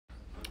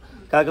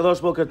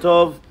Kakadosh Boker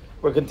Tov.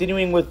 We're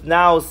continuing with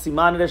now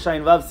Siman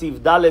Reshain Vav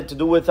Siv Dalet to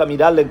do with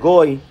Amira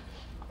LeGoy.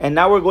 And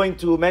now we're going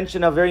to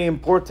mention a very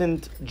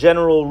important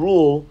general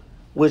rule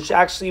which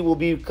actually will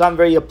become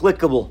very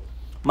applicable.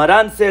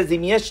 Maran says,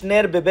 Im yesh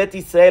ner bebet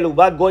Yisrael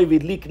uba goy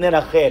vidlik ner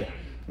acher.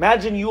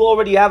 Imagine you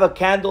already have a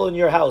candle in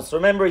your house.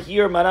 Remember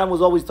here, Maran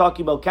was always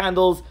talking about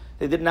candles.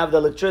 They didn't have the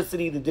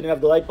electricity, they didn't have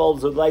the light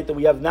bulbs or the light that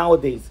we have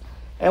nowadays.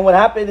 And what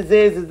happens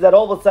is that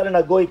all of a sudden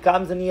a goy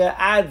comes and he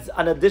adds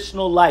an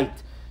additional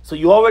light. So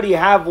you already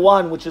have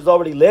one which is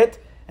already lit,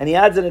 and he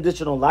adds an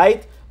additional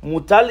light. So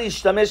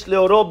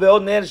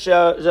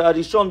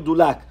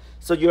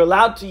you're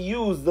allowed to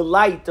use the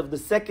light of the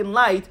second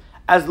light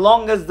as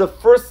long as the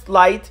first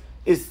light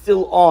is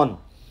still on.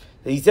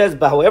 He says,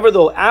 but however,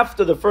 though,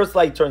 after the first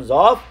light turns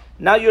off,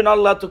 now you're not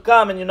allowed to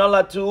come and you're not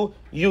allowed to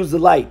use the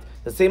light.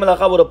 The same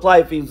halacha would apply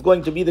if he's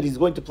going to be that he's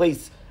going to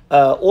place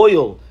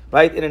oil,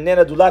 right, in a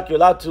ner adulak. You're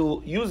allowed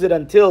to use it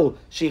until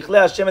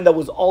sheichle Hashem that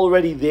was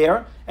already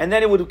there, and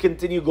then it would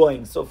continue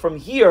going. So from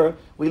here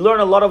we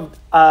learn a lot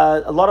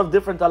of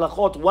different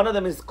halachot. One of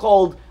them is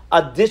called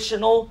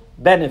additional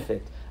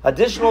benefit.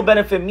 Additional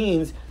benefit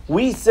means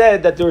we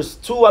said that there's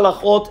two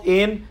halachot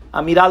in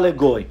Amira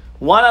LeGoy.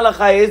 One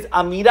halacha is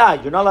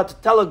Amira. You're not allowed to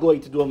tell a goy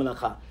to do a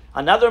melacha.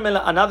 Another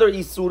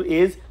isur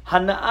is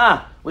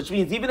hana'ah, which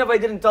means even if I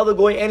didn't tell the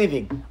goy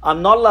anything,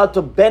 I'm not allowed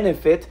to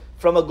benefit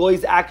from a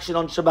goy's action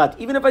on Shabbat.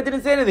 Even if I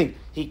didn't say anything,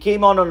 he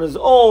came on his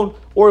own,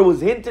 or it was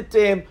hinted to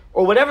him,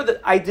 or whatever.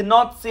 I did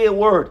not say a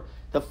word.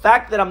 The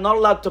fact that I'm not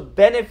allowed to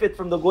benefit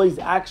from the goy's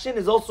action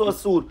is also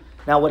asur.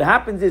 Now what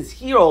happens is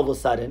here all of a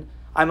sudden,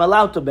 I'm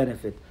allowed to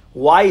benefit.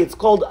 Why? It's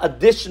called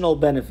additional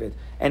benefit.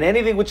 And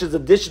anything which is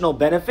additional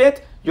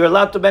benefit, you're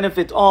allowed to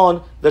benefit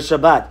on the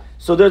Shabbat.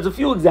 So there's a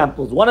few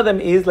examples. One of them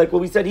is like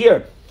what we said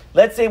here.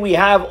 Let's say we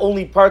have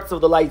only parts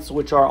of the lights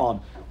which are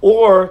on.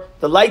 Or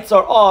the lights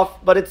are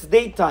off, but it's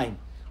daytime,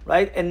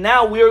 right? And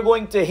now we are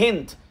going to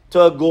hint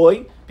to a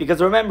goy,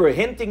 because remember,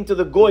 hinting to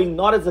the goy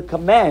not as a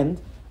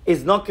command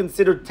is not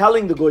considered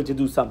telling the goy to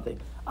do something.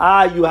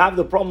 You have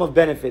the problem of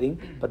benefiting,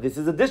 but this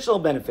is additional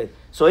benefit.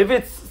 So if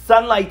it's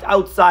sunlight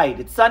outside,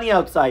 it's sunny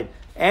outside,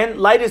 and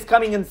light is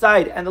coming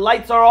inside, and the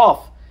lights are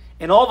off,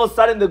 and all of a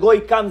sudden the goy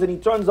comes and he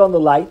turns on the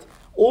light,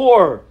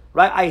 or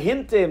right, I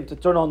hint him to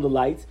turn on the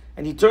lights,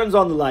 and he turns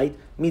on the light.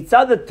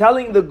 Mitzad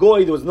telling the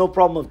goy, there was no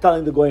problem of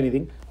telling the goy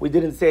anything. We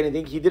didn't say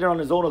anything. He did it on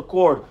his own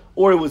accord,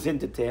 or it was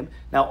hinted to him.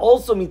 Now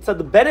also mitzad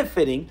the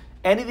benefiting,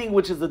 anything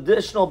which is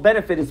additional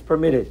benefit is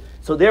permitted.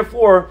 So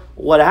therefore,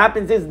 what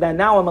happens is that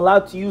now I'm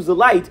allowed to use the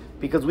light,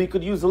 because we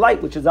could use the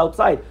light which is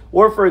outside.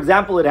 Or for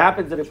example, it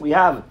happens that if we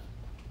have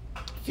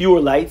fewer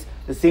lights,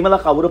 the same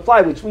halacha would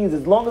apply, which means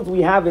as long as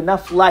we have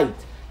enough light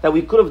that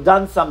we could have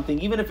done something,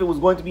 even if it was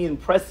going to be in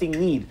pressing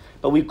need,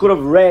 but we could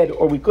have read,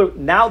 or we could,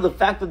 now the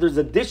fact that there's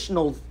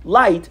additional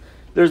light,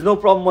 there's no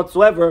problem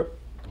whatsoever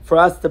for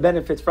us to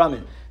benefit from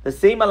it. The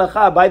same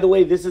halacha, by the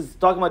way, this is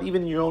talking about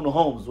even in your own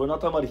homes. We're not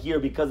talking about here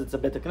because it's a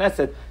Bet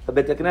Knesset. The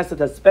Bet Knesset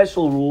has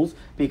special rules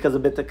because a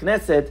Bet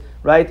Knesset,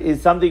 right,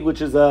 is something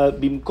which is a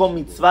bimkom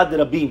mitzvah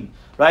derabim,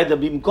 right? The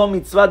bimkom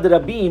mitzvah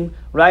derabim,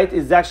 right,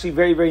 is actually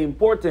very, very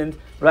important,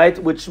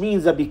 right? Which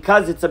means that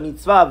because it's a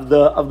mitzvah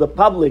of the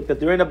public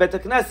that they're in a Bet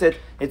Knesset,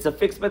 it's a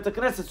fixed Bet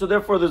Knesset, so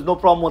therefore there's no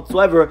problem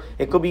whatsoever.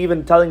 It could be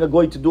even telling a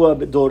goy to do a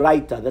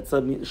doraita. That's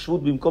a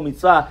shvut bimkom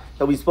mitzvah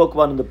that we spoke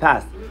about in the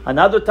past.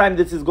 Another time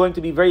this is going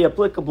to be very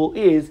applicable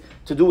is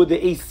to do with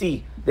the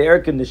AC, the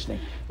air conditioning.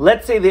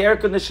 Let's say the air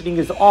conditioning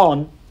is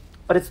on,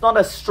 but it's not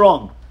as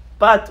strong.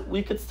 But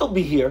we could still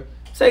be here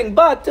saying,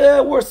 but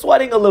we're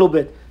sweating a little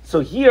bit. So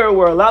here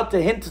we're allowed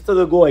to hint to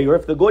the goy, or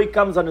if the goy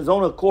comes on his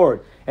own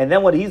accord, and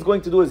then what he's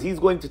going to do is he's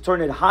going to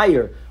turn it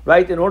higher,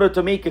 right, in order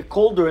to make it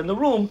colder in the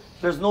room,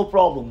 there's no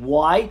problem.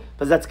 Why?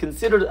 Because that's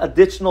considered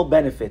additional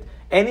benefit.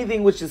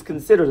 Anything which is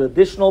considered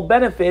additional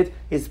benefit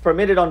is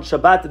permitted on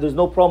Shabbat. There's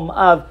no problem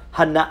of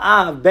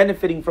hana'ah,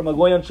 benefiting from a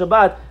goy on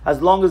Shabbat,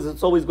 as long as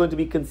it's always going to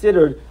be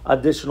considered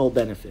additional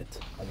benefit.